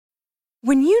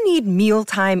When you need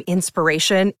mealtime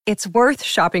inspiration, it's worth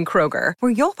shopping Kroger,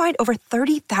 where you'll find over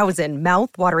 30,000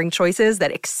 mouth-watering choices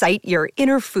that excite your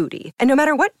inner foodie. And no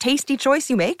matter what tasty choice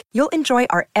you make, you'll enjoy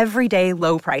our everyday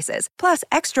low prices, plus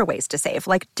extra ways to save,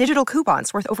 like digital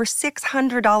coupons worth over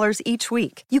 $600 each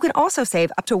week. You can also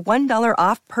save up to $1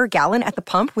 off per gallon at the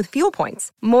pump with fuel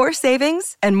points. More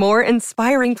savings and more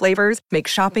inspiring flavors make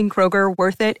shopping Kroger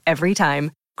worth it every time.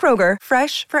 Kroger,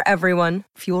 fresh for everyone.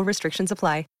 Fuel restrictions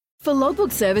apply. For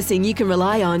logbook servicing you can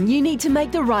rely on, you need to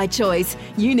make the right choice.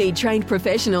 You need trained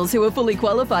professionals who are fully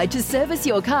qualified to service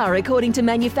your car according to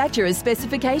manufacturer's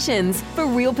specifications. For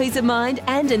real peace of mind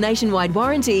and a nationwide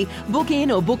warranty, book in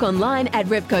or book online at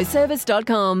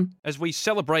repcoservice.com. As we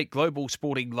celebrate global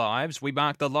sporting lives, we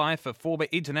mark the life of former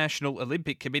International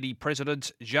Olympic Committee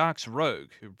President Jacques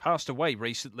Rogge, who passed away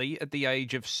recently at the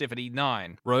age of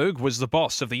 79. Rogge was the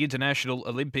boss of the International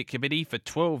Olympic Committee for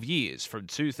 12 years, from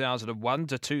 2001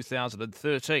 to 2013,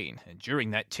 and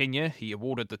during that tenure, he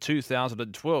awarded the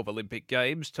 2012 Olympic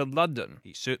Games to London.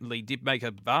 He certainly did make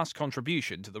a vast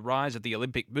contribution to the rise of the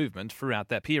Olympic movement throughout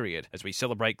that period. As we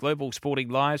celebrate global sporting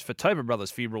lives for Tobin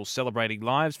Brothers Funerals Celebrating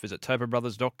Lives, visit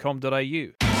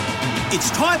tobinbrothers.com.au. It's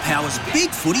Tyre Power's Big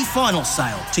Footy Final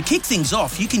Sale. To kick things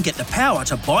off, you can get the power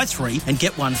to buy 3 and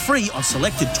get 1 free on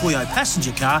selected Toyo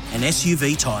passenger car and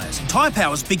SUV tyres. Tyre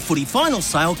Power's Big Footy Final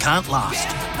Sale can't last.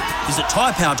 Visit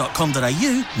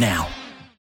tyrepower.com.au now.